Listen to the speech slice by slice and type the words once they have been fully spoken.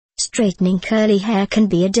Straightening curly hair can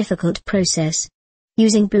be a difficult process.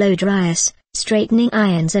 Using blow dryers, straightening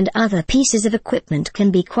irons and other pieces of equipment can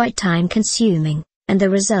be quite time-consuming, and the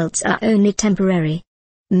results are only temporary.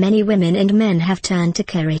 Many women and men have turned to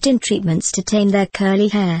keratin treatments to tame their curly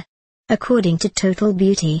hair. According to Total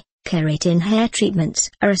Beauty, keratin hair treatments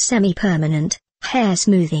are a semi-permanent,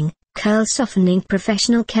 hair-smoothing, curl-softening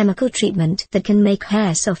professional chemical treatment that can make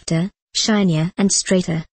hair softer, shinier and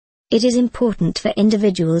straighter. It is important for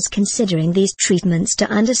individuals considering these treatments to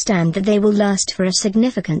understand that they will last for a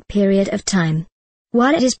significant period of time.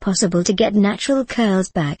 While it is possible to get natural curls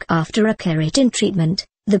back after a keratin treatment,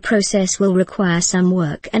 the process will require some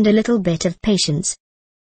work and a little bit of patience.